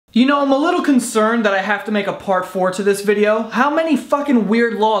You know, I'm a little concerned that I have to make a part 4 to this video. How many fucking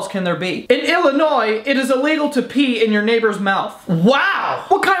weird laws can there be? In Illinois, it is illegal to pee in your neighbor's mouth. Wow!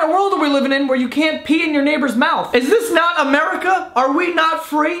 What kind of world are we living in where you can't pee in your neighbor's mouth? Is this not America? Are we not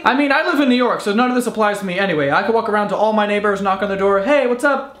free? I mean, I live in New York, so none of this applies to me anyway. I could walk around to all my neighbors, knock on the door, hey, what's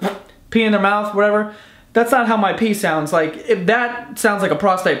up? Pee in their mouth, whatever. That's not how my pee sounds. Like, that sounds like a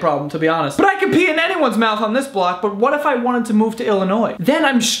prostate problem, to be honest. But I can pee in anyone's mouth on this block, but what if I wanted to move to Illinois? Then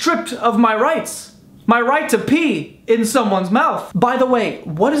I'm stripped of my rights. My right to pee in someone's mouth. By the way,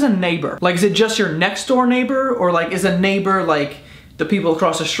 what is a neighbor? Like, is it just your next door neighbor? Or like, is a neighbor like the people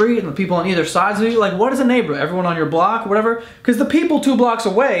across the street and the people on either sides of you? Like, what is a neighbor? Everyone on your block, whatever? Because the people 2 blocks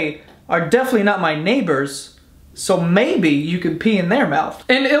away are definitely not my neighbors. So maybe you could pee in their mouth.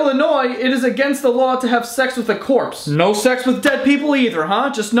 In Illinois, it is against the law to have sex with a corpse. No sex with dead people either, huh?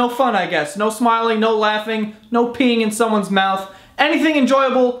 Just no fun, I guess. No smiling, no laughing, no peeing in someone's mouth. Anything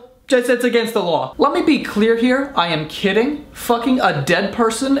enjoyable, just it's against the law. Let me be clear here, I am kidding. Fucking a dead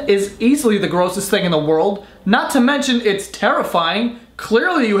person is easily the grossest thing in the world. Not to mention, it's terrifying.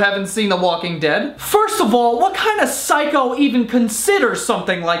 Clearly you haven't seen The Walking Dead. First of all, what kind of psycho even considers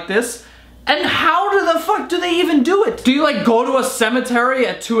something like this? And how the fuck do they even do it? Do you like go to a cemetery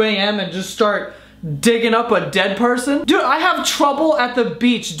at 2 AM and just start digging up a dead person? Dude, I have trouble at the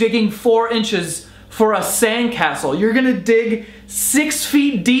beach digging 4 inches for a sandcastle. You're gonna dig 6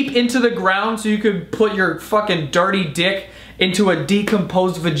 feet deep into the ground so you could put your fucking dirty dick into a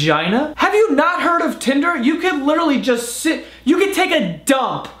decomposed vagina? Have you not heard of Tinder? You could literally just sit, you could take a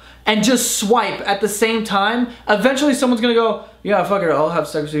dump and just swipe at the same time. Eventually someone's gonna go, yeah, fuck it, I'll have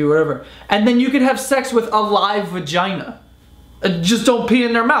sex with you, whatever. And then you could have sex with a live vagina. Just don't pee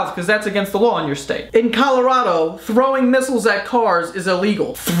in their mouth, because that's against the law in your state. In Colorado, throwing missiles at cars is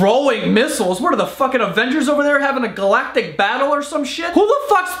illegal. Throwing missiles? What are the fucking Avengers over there having a galactic battle or some shit? Who the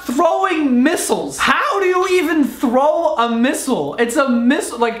fuck's throwing missiles? How do you even throw a missile? It's a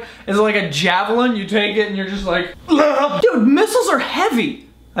missile, like, is it like a javelin? You take it and you're just like, ugh. Dude, missiles are heavy.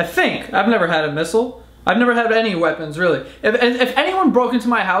 I think. I've never had a missile. I've never had any weapons, really. If anyone broke into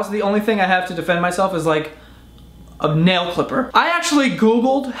my house, the only thing I have to defend myself is like a nail clipper. I actually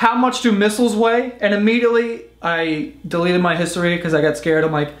Googled how much do missiles weigh, and immediately I deleted my history because I got scared.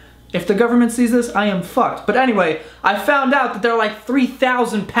 I'm like, if the government sees this, I am fucked. But anyway, I found out that they're like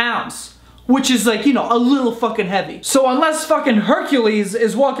 3,000 pounds, which is like, you know, a little fucking heavy. So unless fucking Hercules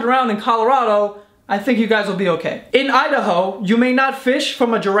is walking around in Colorado, I think you guys will be okay. In Idaho, you may not fish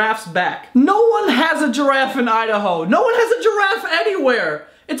from a giraffe's back. No one has a giraffe in Idaho. No one has a giraffe anywhere.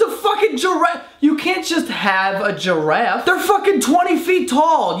 It's a fucking giraffe. You can't just have a giraffe. They're fucking 20 feet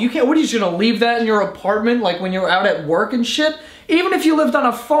tall. You can't, what are you just gonna leave that in your apartment like when you're out at work and shit? Even if you lived on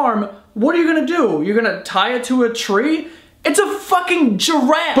a farm, what are you gonna do? You're gonna tie it to a tree? It's a fucking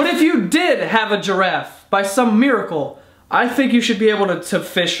giraffe. But if you did have a giraffe, by some miracle, I think you should be able to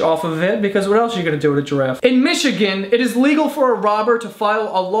fish off of it, because what else are you gonna do with a giraffe? In Michigan, it is legal for a robber to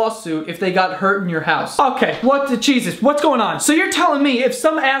file a lawsuit if they got hurt in your house. Okay, what the Jesus, what's going on? So you're telling me if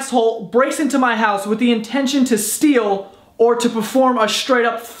some asshole breaks into my house with the intention to steal or to perform a straight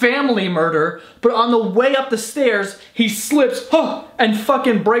up family murder, but on the way up the stairs, he slips, and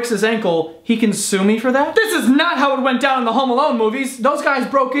fucking breaks his ankle, he can sue me for that? This is not how it went down in the Home Alone movies. Those guys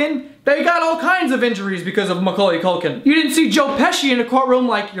broke in, they got all kinds of injuries because of Macaulay Culkin. You didn't see Joe Pesci in a courtroom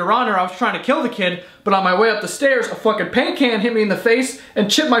like, Your Honor, I was trying to kill the kid, but on my way up the stairs, a fucking paint can hit me in the face and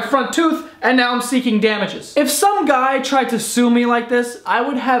chipped my front tooth, and now I'm seeking damages. If some guy tried to sue me like this, I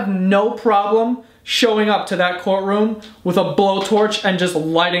would have no problem showing up to that courtroom with a blowtorch and just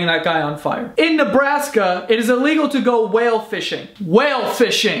lighting that guy on fire. In Nebraska, it is illegal to go whale fishing. Whale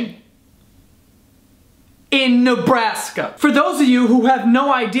fishing! In Nebraska. For those of you who have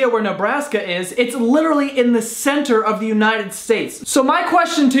no idea where Nebraska is, it's literally in the center of the United States. So my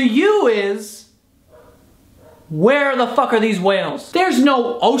question to you is, where the fuck are these whales? There's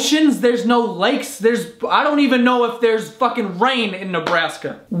no oceans, there's no lakes, I don't even know if there's fucking rain in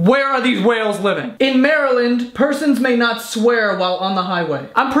Nebraska. Where are these whales living? In Maryland, persons may not swear while on the highway.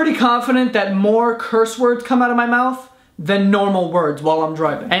 I'm pretty confident that more curse words come out of my mouth than normal words while I'm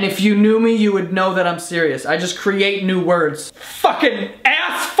driving. And if you knew me, you would know that I'm serious. I just create new words. Fucking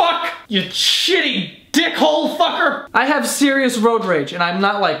ass fuck! You shitty dickhole fucker! I have serious road rage, and I'm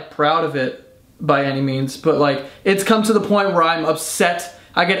not like proud of it by any means, but like, it's come to the point where I'm upset.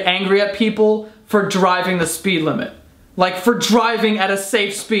 I get angry at people for driving the speed limit. Like for driving at a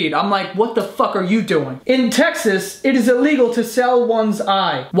safe speed. I'm like, what the fuck are you doing? In Texas, it is illegal to sell one's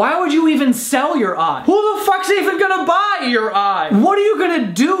eye. Why would you even sell your eye? Who the fuck's even gonna buy your eye? What are you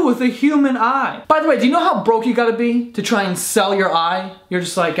gonna do with a human eye? By the way, do you know how broke you gotta be to try and sell your eye? You're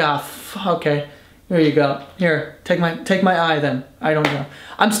just like, okay. There you go. Here, take my eye then. I don't know.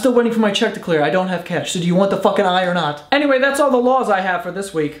 I'm still waiting for my check to clear. I don't have cash. So do you want the fucking eye or not? Anyway, that's all the laws I have for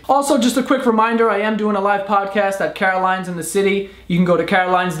this week. Also, just a quick reminder, I am doing a live podcast at Caroline's in the City. You can go to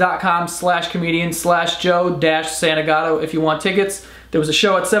carolines.com/comedian/Joe-Santagato if you want tickets. There was a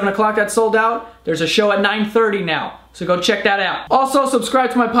show at 7 o'clock that sold out. There's a show at 9:30 now. So go check that out. Also,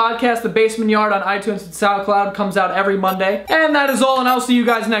 subscribe to my podcast, The Basement Yard, on iTunes and SoundCloud. Comes out every Monday. And that is all, and I'll see you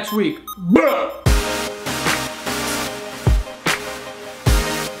guys next week. Bruh.